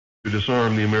to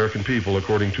disarm the American people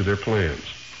according to their plans.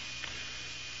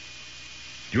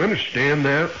 Do you understand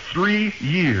that? 3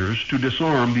 years to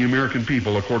disarm the American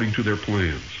people according to their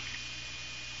plans.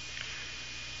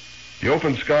 The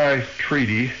Open Sky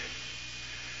Treaty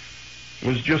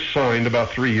was just signed about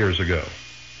 3 years ago,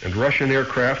 and Russian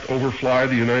aircraft overfly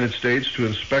the United States to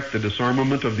inspect the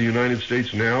disarmament of the United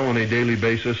States now on a daily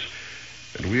basis,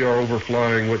 and we are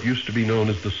overflying what used to be known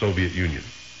as the Soviet Union.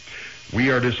 We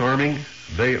are disarming,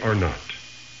 they are not.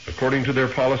 According to their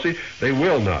policy, they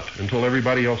will not until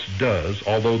everybody else does,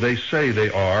 although they say they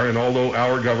are, and although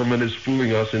our government is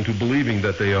fooling us into believing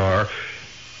that they are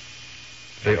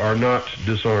not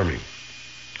disarming.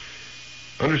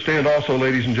 Understand also,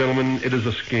 ladies and gentlemen, it is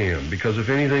a scam, because if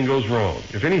anything goes wrong,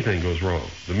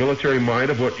 the military might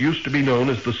of what used to be known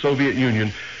as the Soviet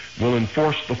Union will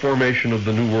enforce the formation of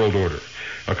the New World Order,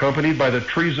 accompanied by the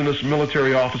treasonous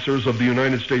military officers of the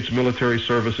United States military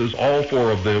services, all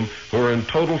 4 of them, who are in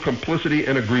total complicity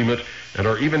and agreement and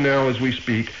are even now, as we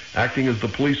speak, acting as the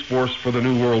police force for the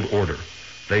New World Order.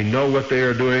 They know what they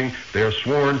are doing. They are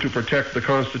sworn to protect the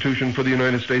Constitution for the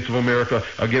United States of America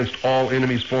against all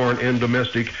enemies, foreign and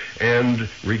domestic, and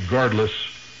regardless,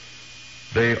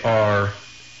 they are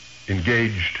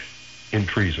engaged in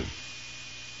treason.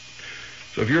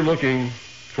 So if you're looking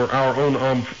for our own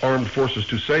armed forces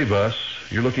to save us,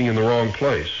 you're looking in the wrong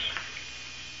place.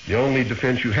 The only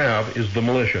defense you have is the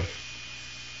militia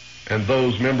and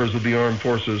those members of the armed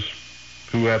forces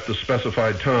who at the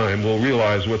specified time will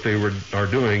realize what they are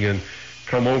doing and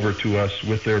come over to us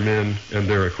with their men and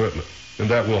their equipment. And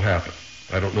that will happen.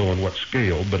 I don't know on what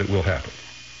scale, but it will happen.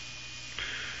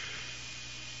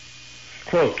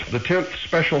 Quote, the 10th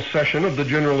special session of the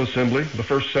General Assembly, the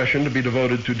first session to be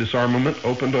devoted to disarmament,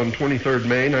 opened on 23rd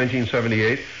May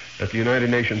 1978 at the United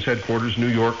Nations headquarters, New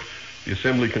York. The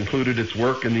Assembly concluded its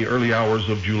work in the early hours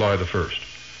of July the 1st.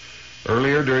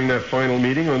 Earlier, during that final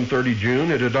meeting on 30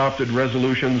 June, it adopted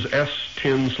resolutions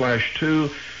S-10/2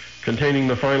 containing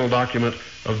the final document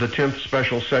of the 10th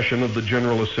special session of the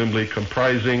General Assembly,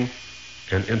 comprising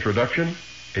an introduction,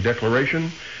 a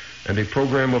declaration, and a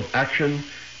program of action,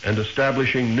 and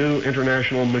establishing new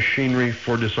international machinery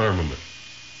for disarmament.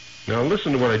 Now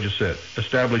listen to what I just said,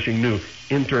 establishing new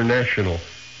international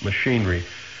machinery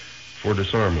for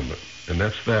disarmament. And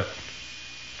that's that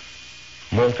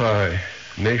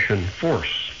multi-nation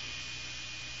force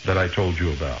that I told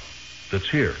you about, that's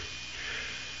here,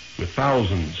 with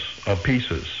thousands of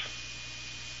pieces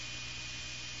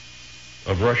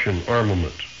of Russian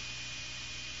armament,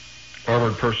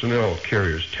 armored personnel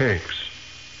carriers, tanks,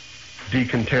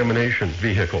 decontamination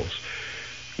vehicles,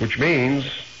 which means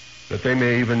that they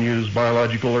may even use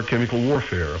biological or chemical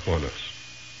warfare upon us.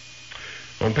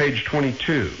 On page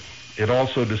 22, it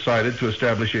also decided to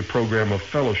establish a program of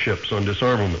fellowships on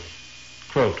disarmament.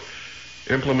 Quote,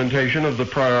 implementation of the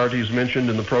priorities mentioned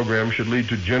in the program should lead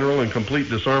to general and complete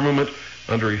disarmament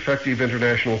under effective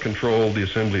international control, the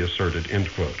Assembly asserted,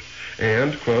 end quote.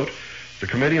 And, quote, the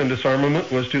Committee on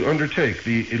Disarmament was to undertake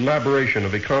the elaboration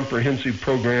of a comprehensive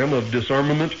program of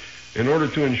disarmament in order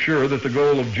to ensure that the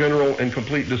goal of general and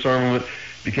complete disarmament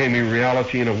became a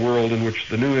reality in a world in which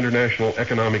the new international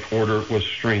economic order was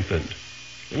strengthened.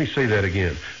 Let me say that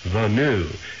again. The new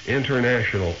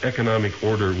international economic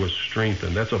order was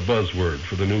strengthened. That's a buzzword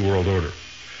for the New World Order.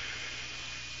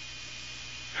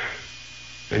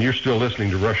 And you're still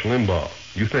listening to Rush Limbaugh.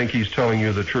 You think he's telling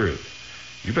you the truth.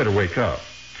 You better wake up.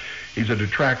 He's a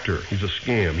detractor. He's a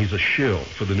scam. He's a shill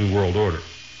for the New World Order.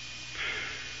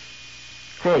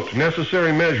 Quote,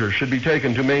 necessary measures should be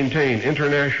taken to maintain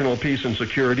international peace and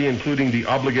security, including the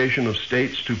obligation of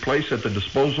states to place at the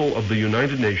disposal of the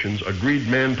United Nations agreed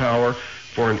manpower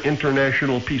for an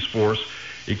international peace force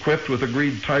equipped with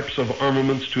agreed types of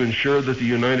armaments to ensure that the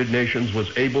United Nations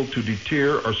was able to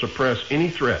deter or suppress any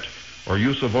threat or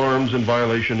use of arms in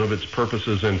violation of its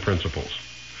purposes and principles.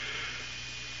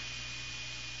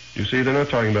 You see, they're not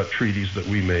talking about treaties that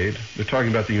we made. They're talking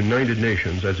about the United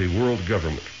Nations as a world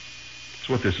government. That's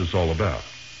what this is all about.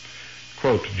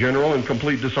 Quote, general and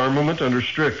complete disarmament under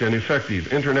strict and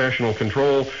effective international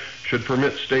control should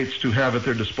permit states to have at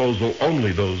their disposal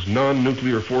only those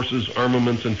non-nuclear forces,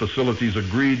 armaments, and facilities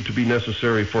agreed to be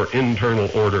necessary for internal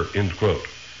order, end quote.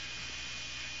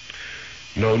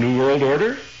 No New World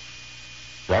Order?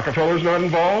 Rockefeller's not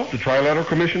involved. The Trilateral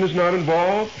Commission is not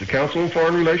involved. The Council on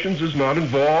Foreign Relations is not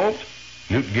involved.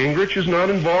 Newt Gingrich is not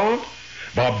involved.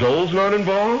 Bob Dole's not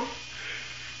involved.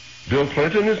 Bill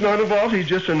Clinton is not involved. He's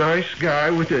just a nice guy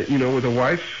with a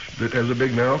wife that has a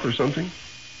big mouth or something.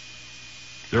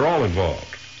 They're all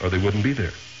involved, or they wouldn't be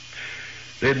there.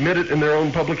 They admit it in their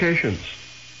own publications.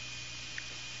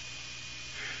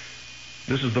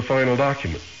 This is the final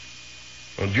document.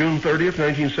 On June 30th,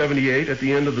 1978, at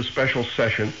the end of the special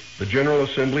session, the General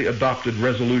Assembly adopted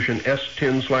Resolution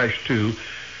S-10/2,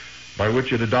 by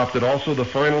which it adopted also the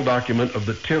final document of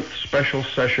the 10th special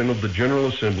session of the General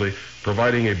Assembly,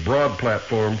 providing a broad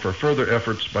platform for further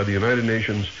efforts by the United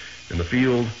Nations in the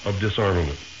field of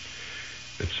disarmament,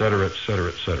 etc., etc.,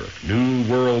 etc. New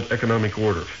World Economic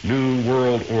Order, New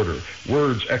World Order,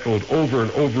 words echoed over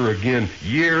and over again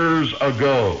years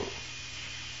ago.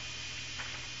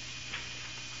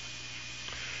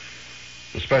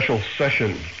 The special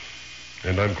session,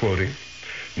 and I'm quoting,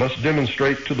 must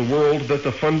demonstrate to the world that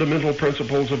the fundamental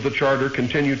principles of the Charter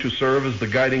continue to serve as the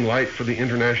guiding light for the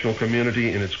international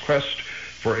community in its quest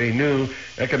for a new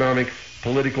economic,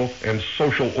 political, and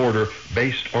social order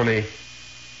based on a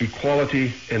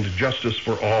equality and justice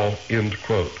for all, end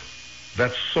quote.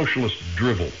 That's socialist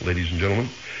drivel, ladies and gentlemen.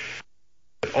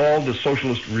 All the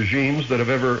socialist regimes that have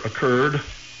ever occurred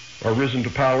or risen to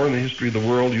power in the history of the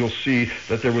world, you'll see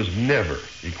that there was never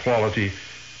equality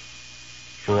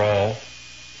for all,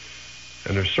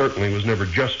 and there certainly was never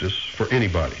justice for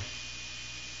anybody.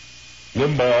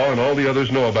 Limbaugh and all the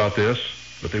others know about this,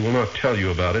 but they will not tell you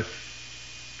about it,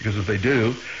 because if they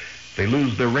do, they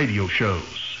lose their radio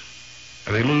shows,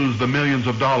 and they lose the millions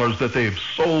of dollars that they've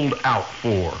sold out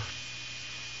for.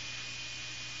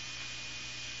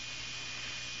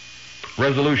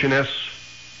 Resolution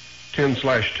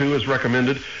S-10/2 is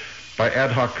recommended by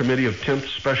Ad Hoc Committee of 10th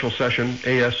Special Session,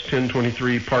 AS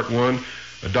 1023, Part 1,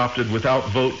 adopted without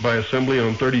vote by Assembly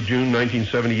on 30 June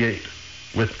 1978.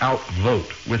 Without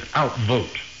vote. Without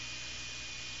vote.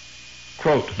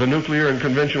 Quote, the nuclear and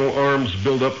conventional arms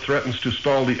buildup threatens to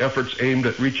stall the efforts aimed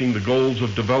at reaching the goals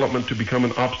of development, to become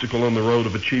an obstacle on the road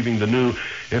of achieving the new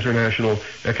international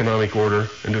economic order,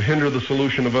 and to hinder the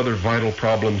solution of other vital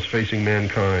problems facing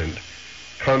mankind.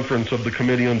 Conference of the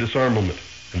Committee on Disarmament.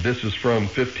 And this is from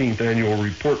 15th Annual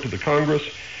Report to the Congress,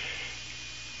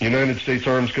 United States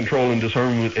Arms Control and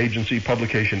Disarmament Agency,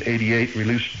 Publication 88,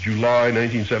 released July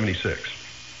 1976.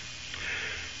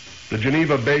 The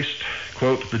Geneva-based,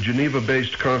 quote, the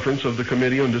Geneva-based Conference of the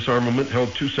Committee on Disarmament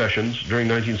held 2 sessions during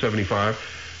 1975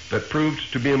 that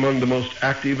proved to be among the most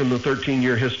active in the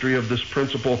 13-year history of this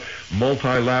principal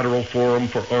multilateral forum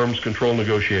for arms control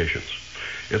negotiations.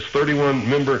 Its 31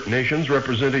 member nations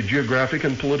represent a geographic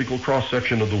and political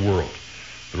cross-section of the world.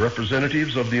 The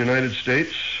representatives of the United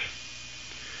States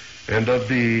and of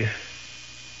the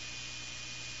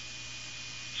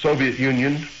Soviet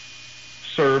Union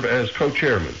serve as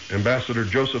co-chairmen. Ambassador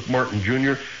Joseph Martin,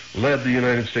 Jr. led the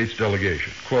United States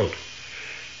delegation. Quote,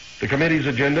 the committee's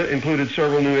agenda included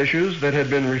several new issues that had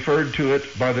been referred to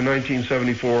it by the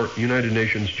 1974 United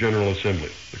Nations General Assembly.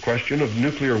 The question of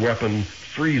nuclear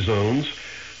weapon-free zones,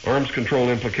 arms control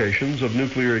implications of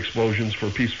nuclear explosions for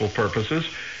peaceful purposes,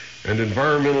 and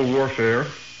environmental warfare,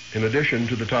 in addition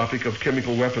to the topic of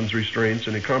chemical weapons restraints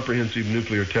and a comprehensive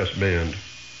nuclear test ban,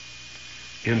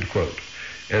 end quote.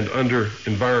 And under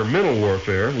environmental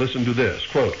warfare, listen to this,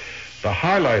 quote, the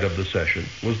highlight of the session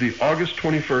was the August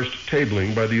 21st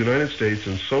tabling by the United States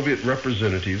and Soviet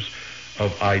representatives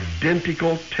of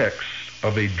identical texts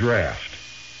of a draft.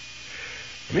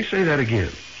 Let me say that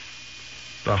again.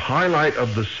 The highlight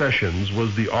of the sessions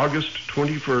was the August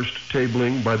 21st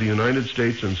tabling by the United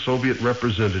States and Soviet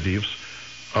representatives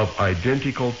of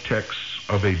identical texts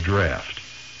of a draft.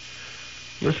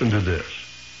 Listen to this.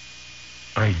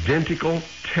 Identical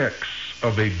texts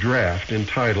of a draft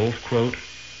entitled, quote,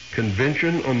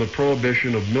 Convention on the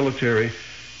Prohibition of Military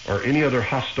or Any Other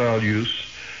Hostile Use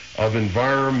of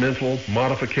Environmental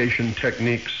Modification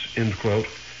Techniques, end quote,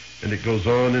 and it goes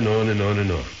on and on and on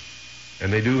and on.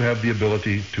 And they do have the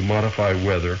ability to modify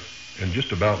weather and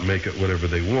just about make it whatever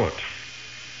they want.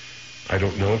 I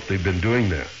don't know if they've been doing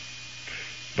that,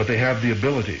 but they have the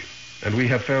ability. And we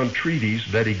have found treaties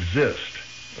that exist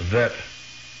that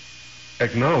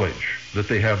acknowledge that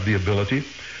they have the ability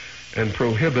and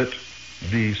prohibit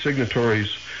the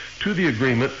signatories to the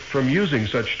agreement from using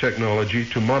such technology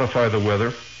to modify the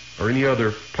weather or any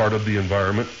other part of the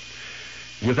environment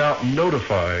without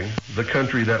notifying the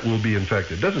country that will be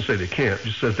infected. It doesn't say they can't, it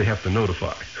just says they have to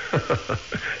notify.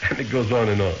 And it goes on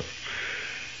and on.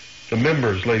 The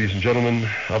members, ladies and gentlemen,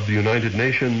 of the United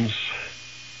Nations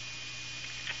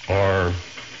are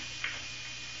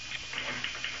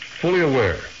fully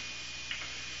aware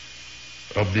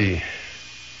of the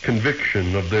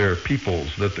conviction of their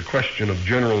peoples that the question of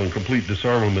general and complete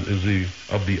disarmament is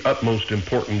of the utmost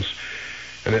importance,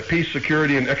 and that peace,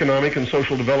 security, and economic and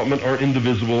social development are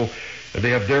indivisible, and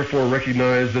they have therefore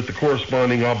recognized that the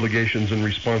corresponding obligations and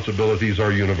responsibilities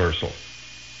are universal.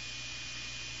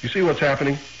 You see what's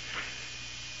happening?